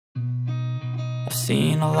I've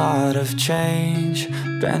seen a lot of change,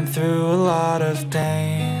 been through a lot of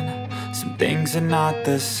pain. Some things are not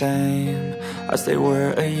the same as they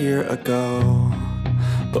were a year ago,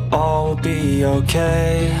 but all will be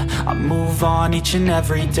okay. I move on each and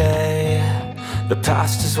every day. The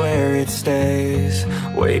past is where it stays,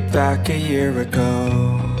 way back a year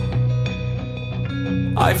ago.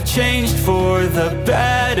 I've changed for the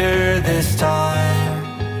better this time.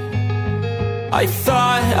 I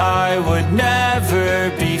thought I would never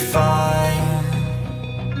be fine.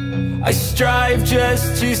 I strive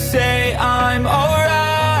just to say I'm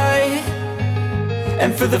alright,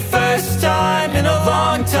 and for the first time in a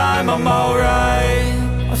long time I'm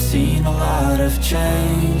alright. I've seen a lot of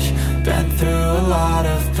change, been through a lot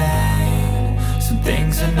of pain. Some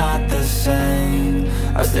things are not the same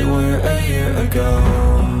as they were a year ago,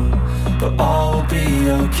 but all will be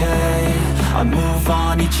okay. I move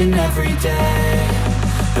on each and every day.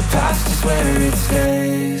 The past is where it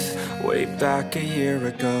stays, way back a year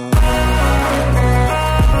ago.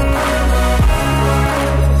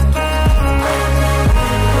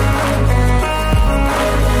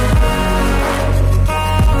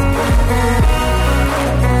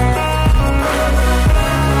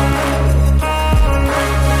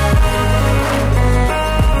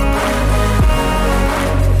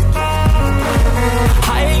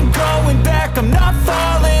 I'm not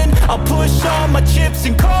falling, I'll push all my chips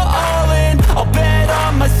and call all in. I'll bet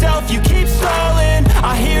on myself, you keep stalling.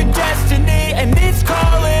 I hear destiny and it's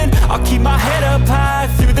calling. I'll keep my head up high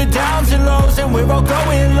through the downs and lows, and we're all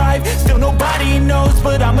going life. Still nobody knows,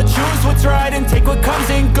 but I'ma choose what's right and take what comes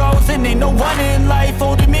and goes. And ain't no one in life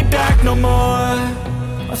holding me back no more.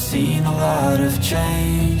 I've seen a lot of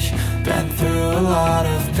change, been through a lot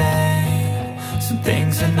of pain. Some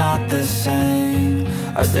things are not the same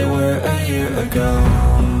as they were a year ago,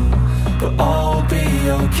 but all will be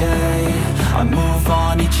okay. I move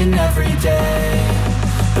on each and every day.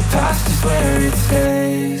 The past is where it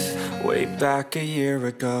stays, way back a year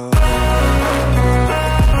ago.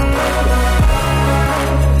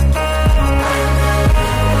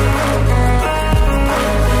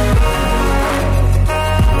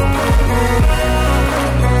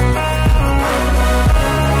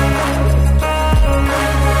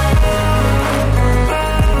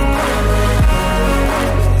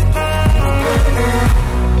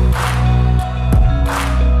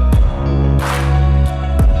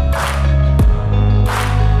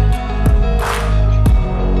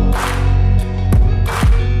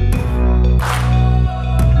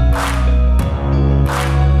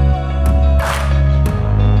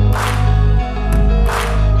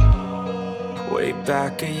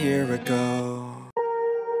 Back a year ago.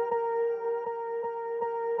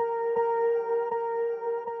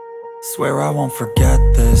 Swear I won't forget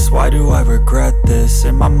this, why do I regret this?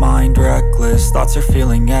 In my mind reckless, thoughts are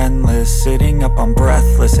feeling endless. Sitting up I'm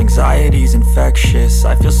breathless, anxiety's infectious.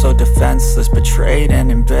 I feel so defenseless, betrayed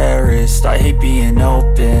and embarrassed. I hate being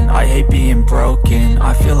open, I hate being broken.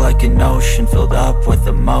 I feel like an ocean filled up with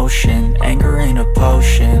emotion. Anger ain't a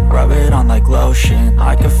potion, rub it on like lotion.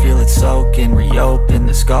 I can feel it soaking, reopen,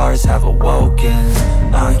 the scars have awoken.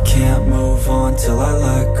 I can't move on till I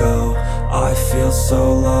let go. I feel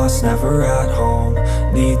so lost, never at home.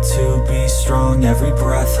 Need to be strong, every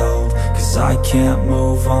breath hold. Cause I can't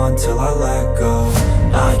move on till I let go.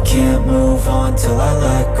 I can't move on till I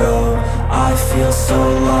let go. I feel so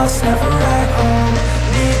lost, never at home.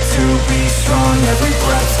 Need to be strong, every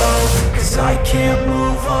breath hold. Cause I can't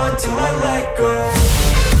move on till I let go.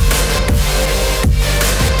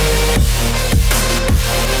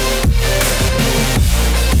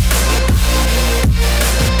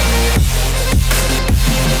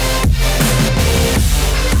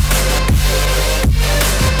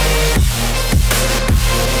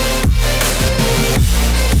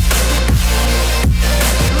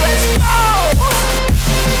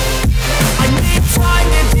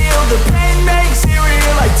 The pain makes it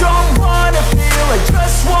real, I don't wanna feel, I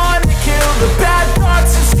just wanna kill the bad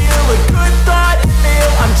thoughts and steal a good thought and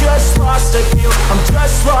feel. I'm just lost, I feel, I'm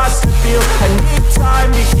just lost, I feel. I need time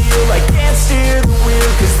to heal, I can't steer the wheel.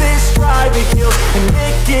 Cause this drive to kill, and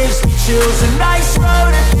it gives me chills. A nice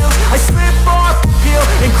road it feels, I slip off the peel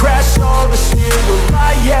and crash all the steel. Will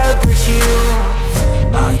I ever heal?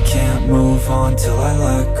 I can't move on till I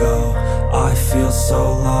let go. I feel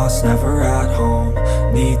so lost, never at home.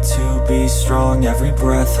 Need to be strong, every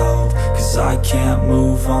breath hold. Cause I can't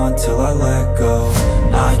move on till I let go.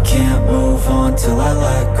 I can't move on till I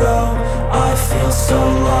let go. I feel so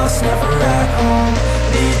lost, never at home.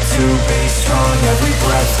 Need to be strong, every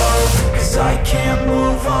breath hold. Cause I can't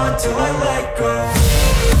move on till I let go.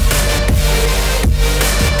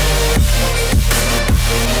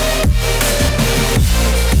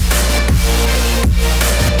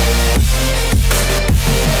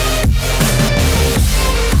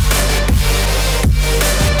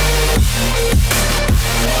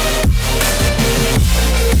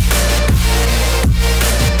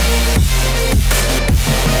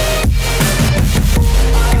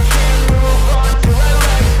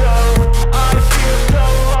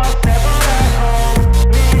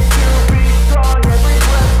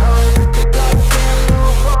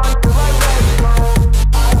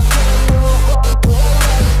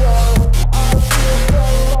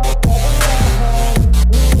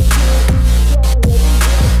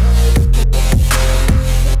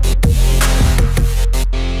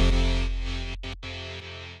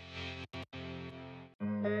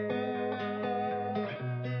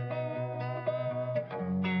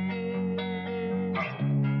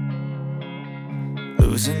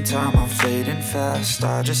 time, I'm fading fast.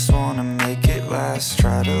 I just wanna make it last.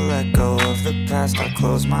 Try to let go of the past. I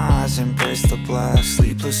close my eyes, embrace the blast.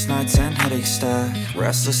 Sleepless nights and headaches stack.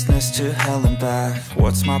 Restlessness to hell and back.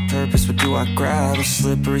 What's my purpose, what do I grab? A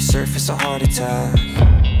slippery surface, a heart attack.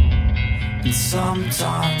 And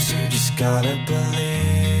sometimes you just gotta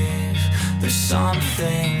believe there's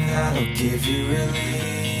something that'll give you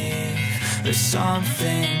relief. There's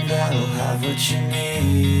something that'll have what you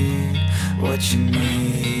need, what you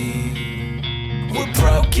need. We're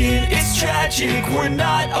broken, it's tragic, we're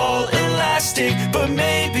not all elastic, but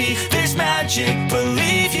maybe there's magic.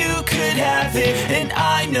 Believe you could have it. And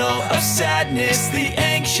I know of sadness, the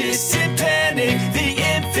anxious and panic, the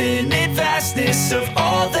infinite vastness of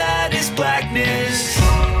all that is blackness.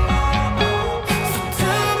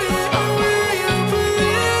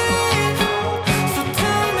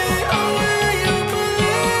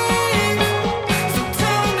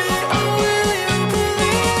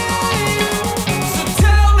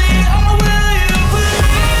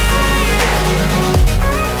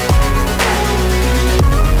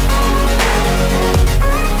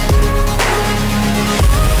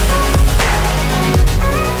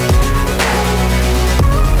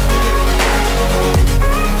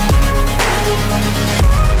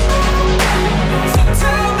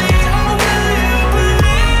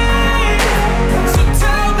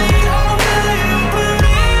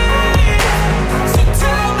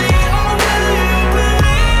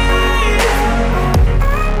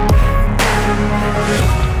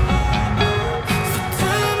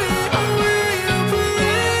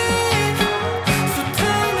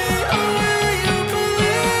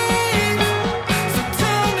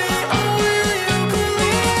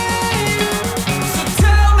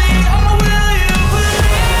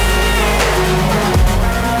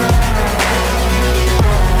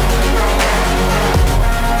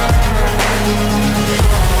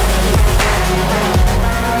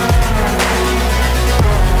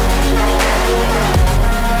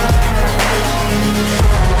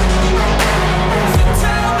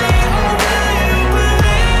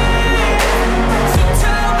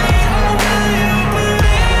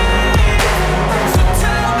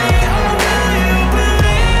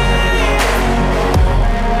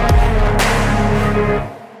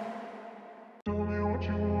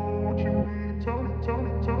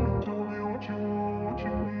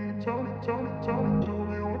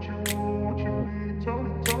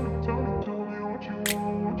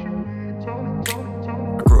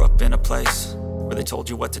 Place where they told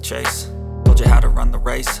you what to chase, told you how to run the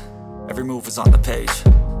race. Every move was on the page,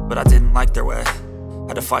 but I didn't like their way.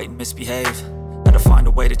 Had to fight and misbehave, had to find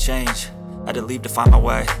a way to change, had to leave to find my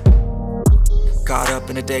way. Caught up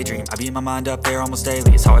in a daydream, I beat my mind up there almost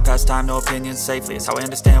daily. It's how I pass time, no opinions safely. It's how I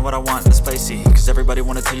understand what I want in this place, see. Cause everybody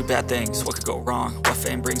wanna tell you bad things, what could go wrong, what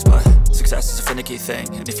fame brings. But success is a finicky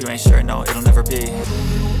thing, and if you ain't sure, no, it'll never be.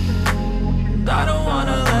 I don't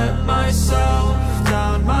wanna let myself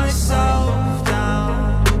down, myself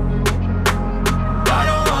down. I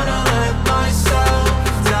don't wanna let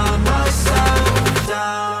myself down, myself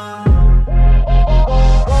down.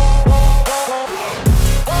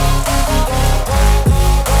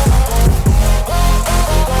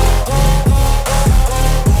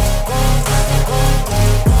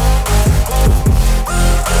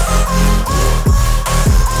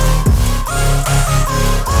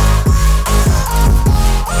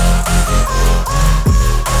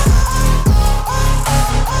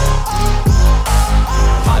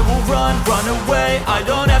 I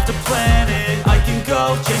don't have to plan it, I can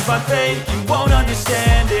go change my fate. You won't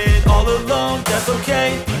understand it, all alone, that's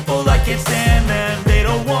okay. People I can't stand them, they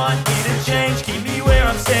don't want me to change. Keep me where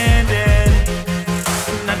I'm standing,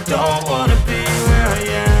 and I don't wanna be where I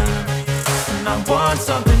am. And I want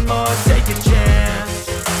something more, take a chance.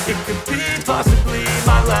 It could be possibly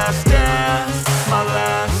my last dance, my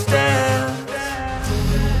last dance.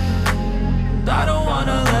 And I don't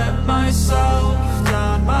wanna let myself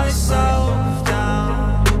down, myself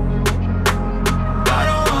down. I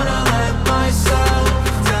don't wanna let myself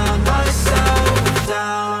down, myself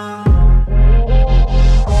down.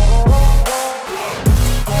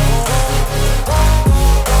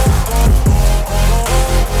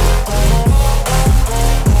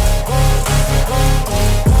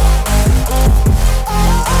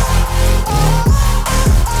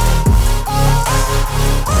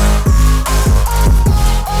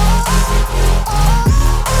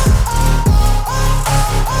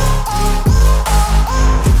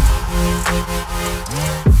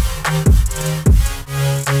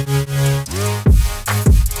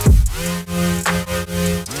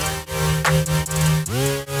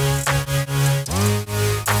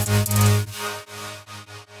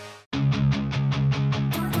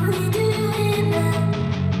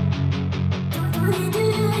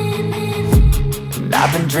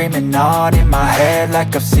 I've been dreaming on in my head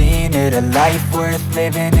like I've seen it. A life worth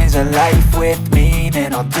living is a life with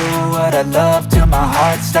meaning. I'll do what I love till my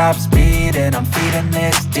heart stops beating. I'm feeding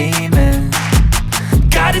this demon.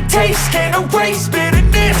 Got a taste, can't erase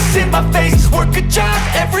bitterness in my face. Work a job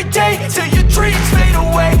every day till your dreams fade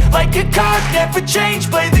away. Like a card, never change,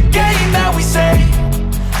 play the game that we say.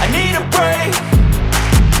 I need a break.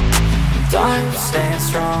 I'm staying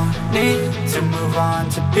strong, need to move on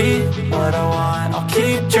to be what I want. I'll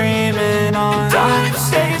keep dreaming on. I'm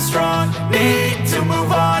staying strong, need to move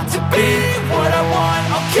on to be what I want.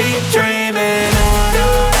 I'll keep dreaming on.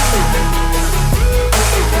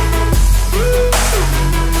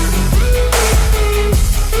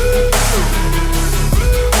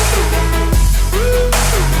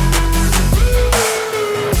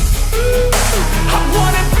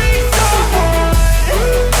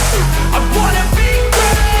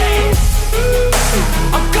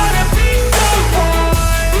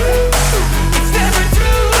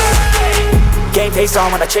 Pace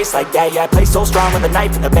on when I chase like that, yeah, I play so strong with a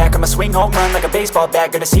knife in the back. I'ma swing home run like a baseball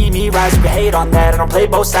bat. Gonna see me rise, you can hate on that. I don't play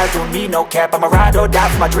both sides, doing me no cap. I'ma ride or die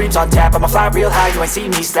for my dreams on tap. I'ma fly real high, you ain't see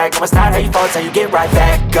me slack. No, it's not how you fall, it's how you get right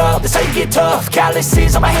back up. That's how you get tough.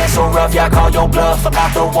 Calluses on my hands so rough, yeah, I call your bluff. I'm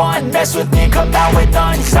not the one, mess with me, come out with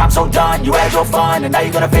none. Cause I'm so done, you had your fun. And now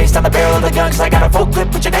you're gonna face down the barrel of the gun. Cause I got a full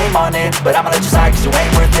clip, put your name on it. But I'ma let you slide cause you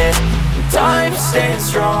ain't worth it. I'm staying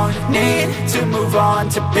strong, need to move on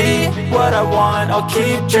to be what I want. I'll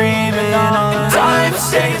keep dreaming on. I'm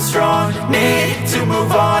staying strong, need to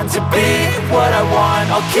move on to be what I want.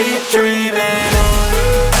 I'll keep dreaming on.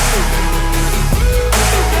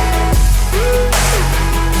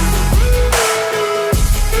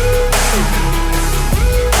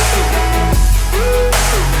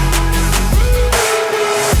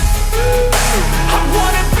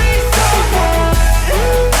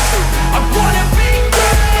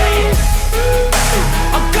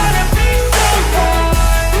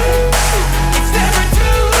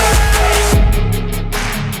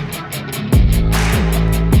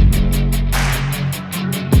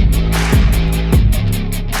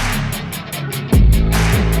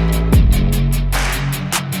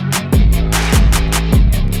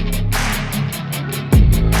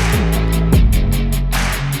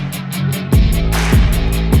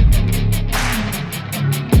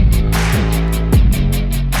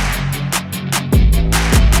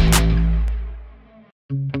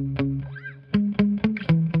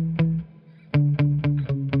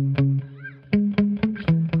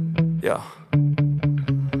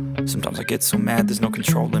 Sometimes I get so mad, there's no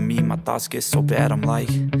controlling me. My thoughts get so bad, I'm like,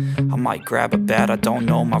 I might grab a bat, I don't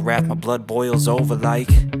know. My wrath, my blood boils over like,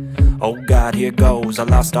 oh God, here goes. I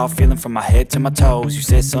lost all feeling from my head to my toes. You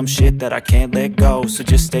said some shit that I can't let go, so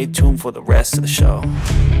just stay tuned for the rest of the show.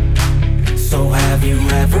 So have you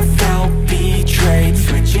ever felt betrayed?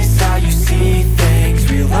 Switches how you see things,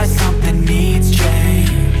 realize something needs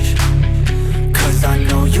change. Cause I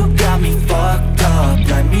know you got me fucked up,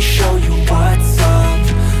 let me show you what's up.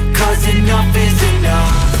 Cause enough is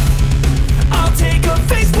enough. I'll take a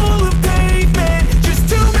face full of pavement just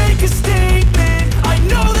to make a statement. I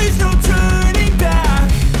know there's no turning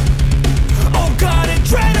back. Oh God,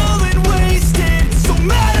 adrenaline wasted, so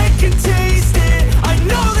mad I can taste it. I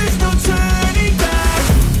know there's no turning back.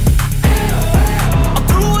 I'll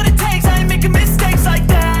do what it takes, I ain't making mistakes like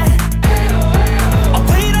that. I'll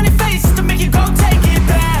play it on your face to make you go take it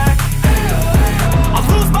back. I'll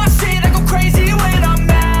lose my shit, I go crazy when I'm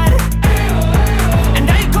mad.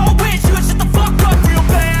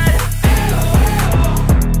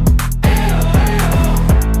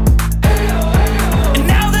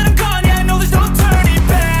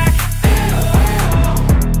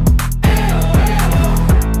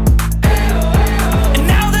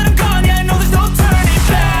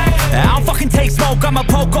 I'ma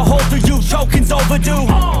poke a hole through you, choking's overdue.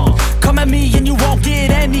 Come at me and you won't get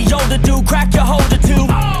any older, dude. Crack your holder too.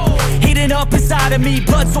 Heating up inside of me,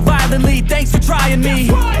 blood so violently. Thanks for trying me.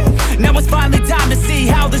 Now it's finally time to see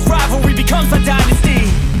how this rivalry becomes a dynasty.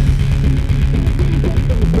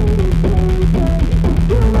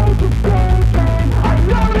 I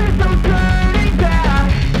know there's no turning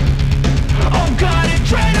back. Oh God,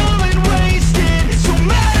 adrenaline wasted, so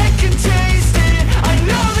mad I can taste it. I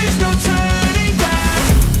know there's no turning.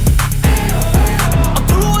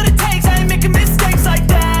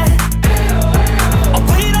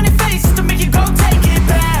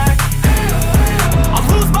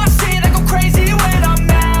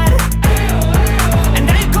 And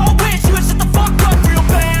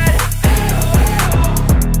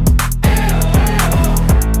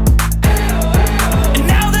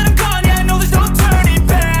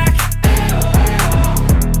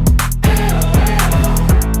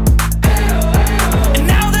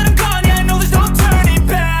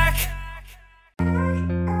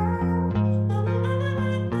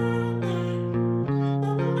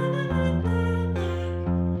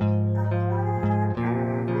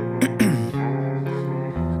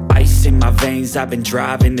years I've been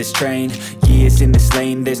driving this train, years in this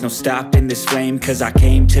lane, there's no stopping this flame. Cause I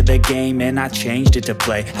came to the game and I changed it to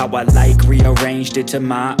play how I like, rearranged it to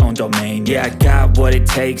my own domain. Yeah, I got what it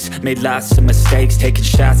takes, made lots of mistakes, taking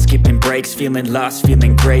shots, skipping breaks, feeling lost,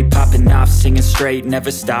 feeling great, popping off, singing straight,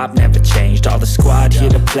 never stopped, never changed. All the squad here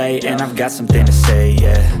to play, and I've got something to say,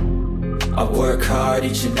 yeah. I work hard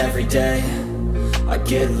each and every day, I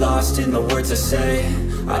get lost in the words I say.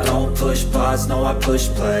 I don't push pause, no I push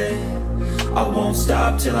play. I won't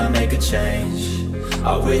stop till I make a change.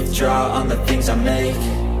 I withdraw on the things I make.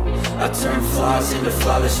 I turn flaws into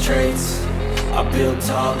flawless traits. I build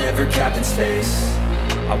tall, never capped in space.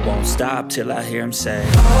 I won't stop till I hear him say,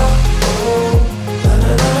 oh, oh, la,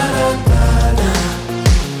 la, la, la, la.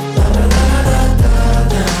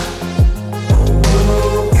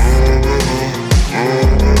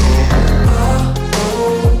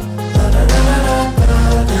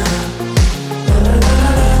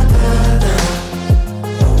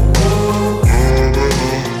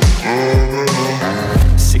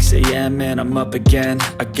 And I'm up again.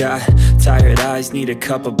 I got tired eyes, need a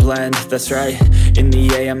cup of blend. That's right, in the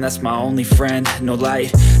AM, that's my only friend. No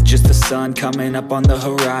light, just the sun coming up on the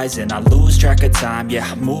horizon. I lose track of time, yeah,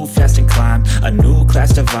 I move fast and climb a new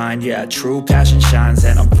class divine, yeah, true passion shines.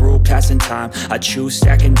 And I'm through passing time, I choose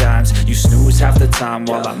stacking dimes. You snooze half the time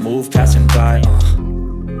while I move passing by.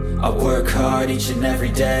 I work hard each and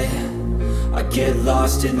every day, I get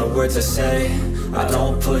lost in the words I say. I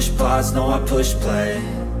don't push pause, no I push play.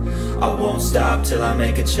 I won't stop till I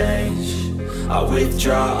make a change. I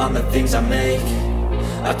withdraw on the things I make.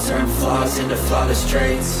 I turn flaws into flawless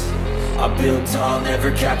traits. I build tall, never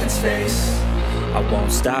capped in space. I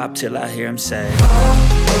won't stop till I hear him say, oh,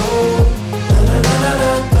 oh, la, la, la,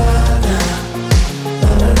 la, la,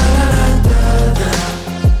 la, la, la, la, la, la.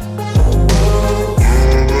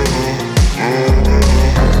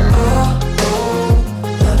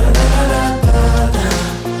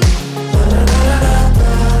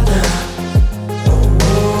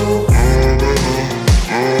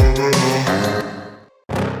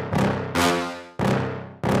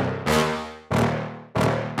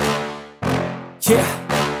 Yeah.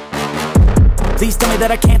 Please tell me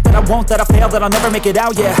that I can't, that I won't, that I fail, that I'll never make it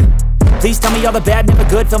out, yeah. Please tell me all the bad, never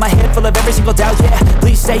good, fill my head full of every single doubt, yeah.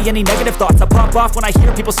 Please say any negative thoughts, I pop off when I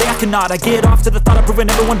hear people say I cannot. I get off to the thought of proving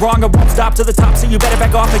everyone wrong. I won't stop to the top, so you better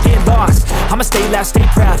back off and get lost. I'ma stay loud, stay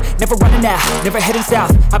proud, never running out, never heading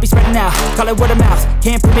south. I'll be spreading out, call it word of mouth,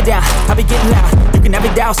 can't put me down, I'll be getting loud. You can have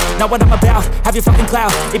it douse, not what I'm about, have your fucking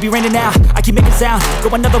cloud. It be raining now, I keep making sound, go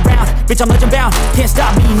another round, bitch I'm legend bound, can't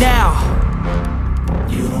stop me now.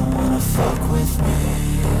 You don't wanna fuck with me,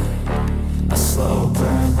 a slow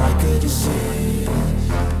burn like a disease.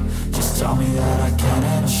 Just tell me that I can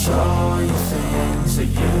and I'll show you things that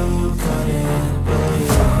you couldn't believe.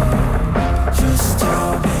 Just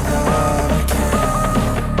tell me that I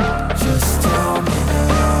can. Just tell me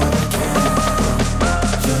that I can.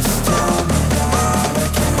 Just tell me that I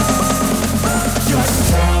can. Just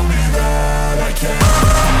tell me that I can.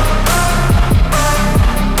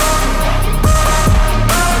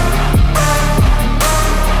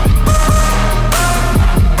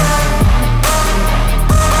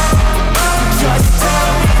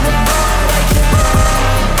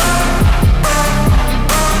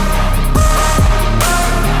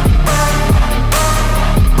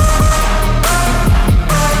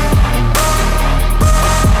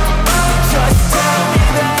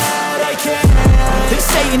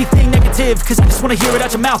 Cause I just wanna hear it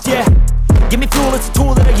out your mouth, yeah. Give me fuel, it's a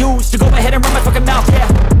tool that I use to go ahead and run my fucking mouth, yeah.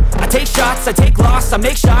 I take shots, I take loss, I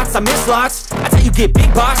make shots, I miss lots. That's how you get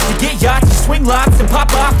big box, you get yachts, you swing lots and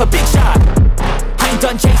pop off a big shot. I ain't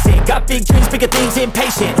done chasing, got big dreams, bigger things,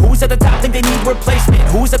 impatient. Who's at the top think they need replacement?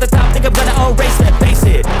 Who's at the top think I'm gonna erase them? Face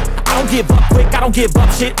it, I don't give up quick, I don't give up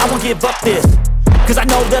shit, I won't give up this. Cause I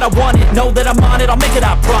know that I want it, know that I'm on it, I'll make it,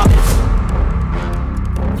 I promise.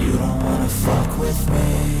 You don't wanna fuck with me,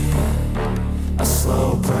 a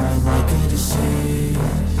slow burn like a disease.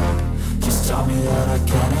 Just tell me that I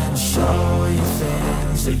can and I'll show you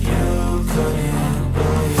things that you couldn't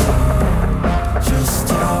believe. Just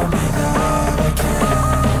tell me that I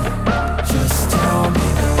can. Just tell me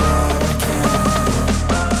that I can.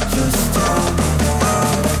 Just tell me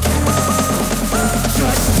that I can.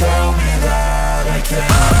 Just tell me that I can.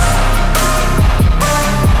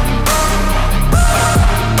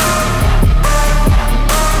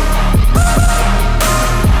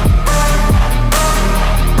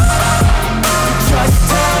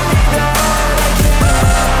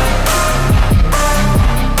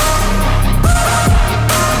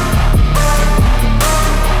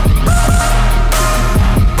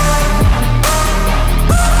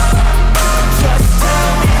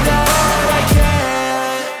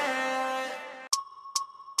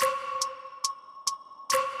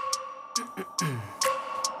 I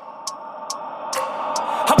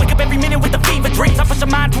wake up every minute with the fever dreams. I push my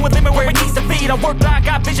mind to a limit where it needs to be. I work blind,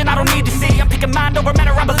 got vision I don't need to see. I'm picking mind over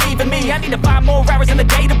matter, I believe in me. I need to find more hours in the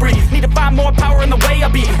day to breathe. Need to find more power in the way I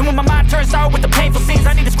be. And when my mind turns sour with the painful scenes,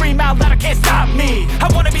 I need to scream out loud, I can't stop me. I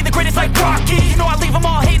wanna be the greatest like Rocky. You know I leave them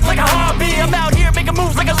all hating like a hobby. I'm out here making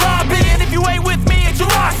moves like a lobby. And if you ain't with me, it's your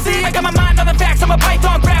loss, see. I got my mind on the facts, I'm a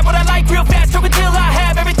python. Grab what I like real fast, choke until I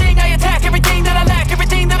have everything I attack. Everything that I lack,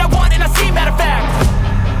 everything that I want, and I see, matter of fact.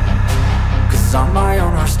 Cause I'm my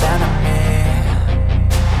own worst enemy.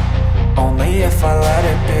 Only if I let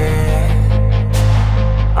it be.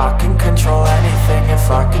 I can control anything if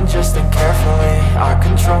I can just think carefully. I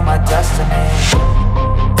control my destiny.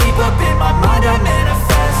 Deep up in my mind I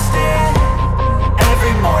manifest it.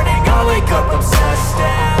 Every morning I wake up obsessed,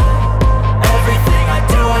 and everything I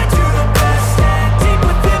do the best. And deep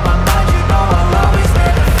within my mind, you know I'll always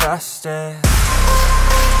manifest it.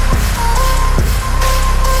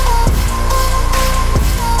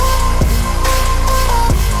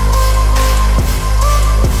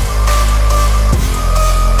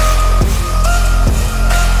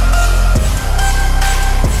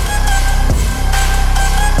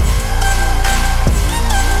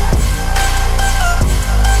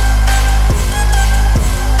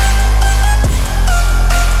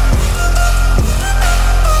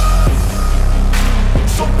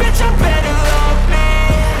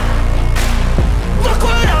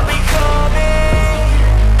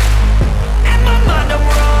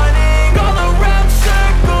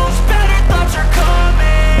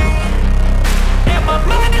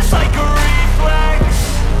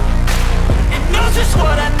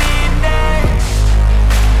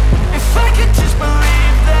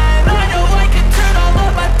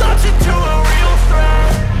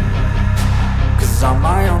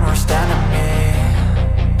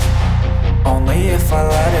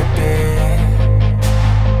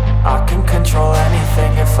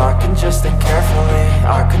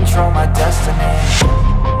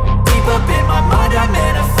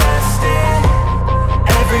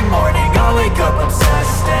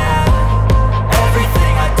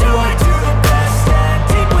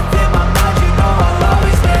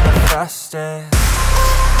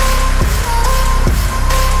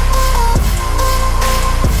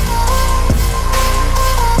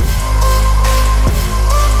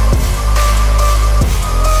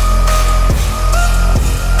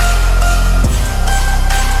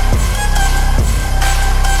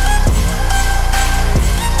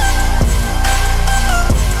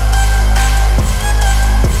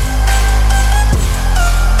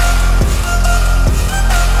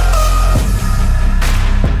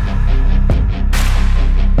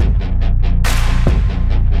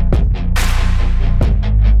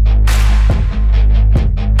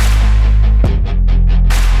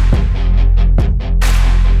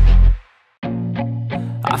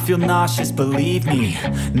 Feel nauseous, believe me.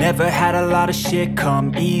 Never had a lot of shit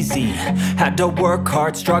come easy. Had to work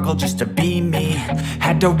hard, struggle just to be me.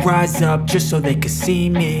 Had to rise up just so they could see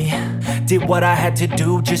me. Did what I had to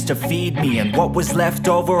do just to feed me. And what was left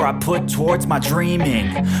over I put towards my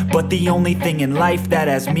dreaming. But the only thing in life that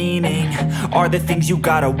has meaning are the things you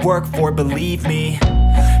gotta work for, believe me.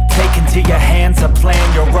 Take into your hands a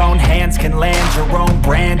plan. Your own hands can land your own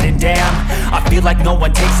brand. And damn, I feel like no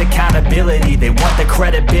one takes accountability. They want the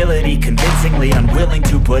credibility, convincingly unwilling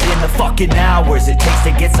to put in the fucking hours it takes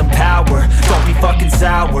to get some power. Don't be fucking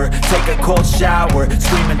sour, take a cold shower.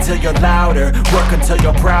 Scream until you're louder, work until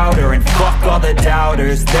you're prouder. And fuck all the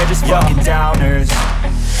doubters, they're just fucking downers.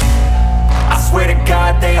 I swear to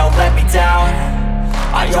God they all let me down.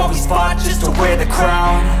 I always fought just to wear the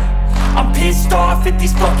crown. I'm pissed off at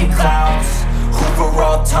these fucking clowns who were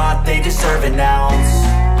all taught they deserve an ounce.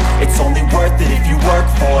 It's only worth it if you work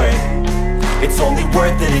for it. It's only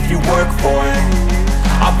worth it if you work for it.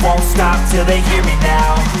 I won't stop till they hear me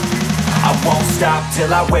now. I won't stop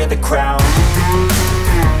till I wear the crown.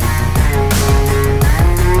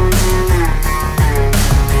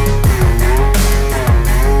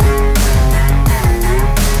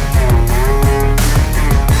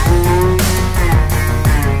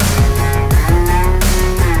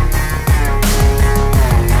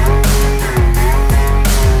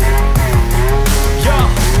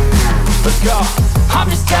 I'm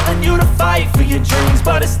just telling you to fight for your dreams,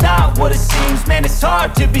 but it's not what it seems. Man, it's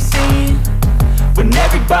hard to be seen when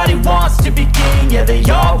everybody wants to be king. Yeah, they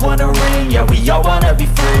all wanna ring, yeah, we all wanna be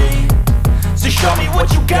free. So show me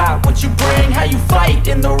what you got, what you bring, how you fight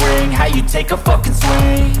in the ring, how you take a fucking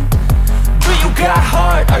swing. Do you got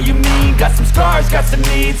heart, are you mean? Got some scars, got some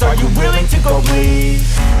needs, are you willing to go bleed?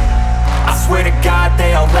 I swear to God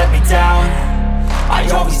they all let me down. I I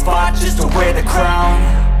always fought just to wear the crown.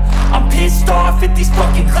 I'm pissed off at these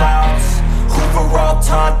fucking clowns who were all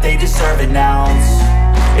taught they deserve an ounce.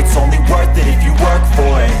 It's only worth it if you work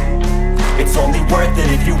for it. It's only worth it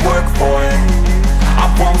if you work for it. I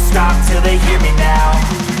won't stop till they hear me now.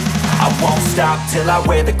 I won't stop till I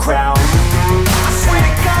wear the crown. I swear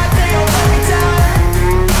to God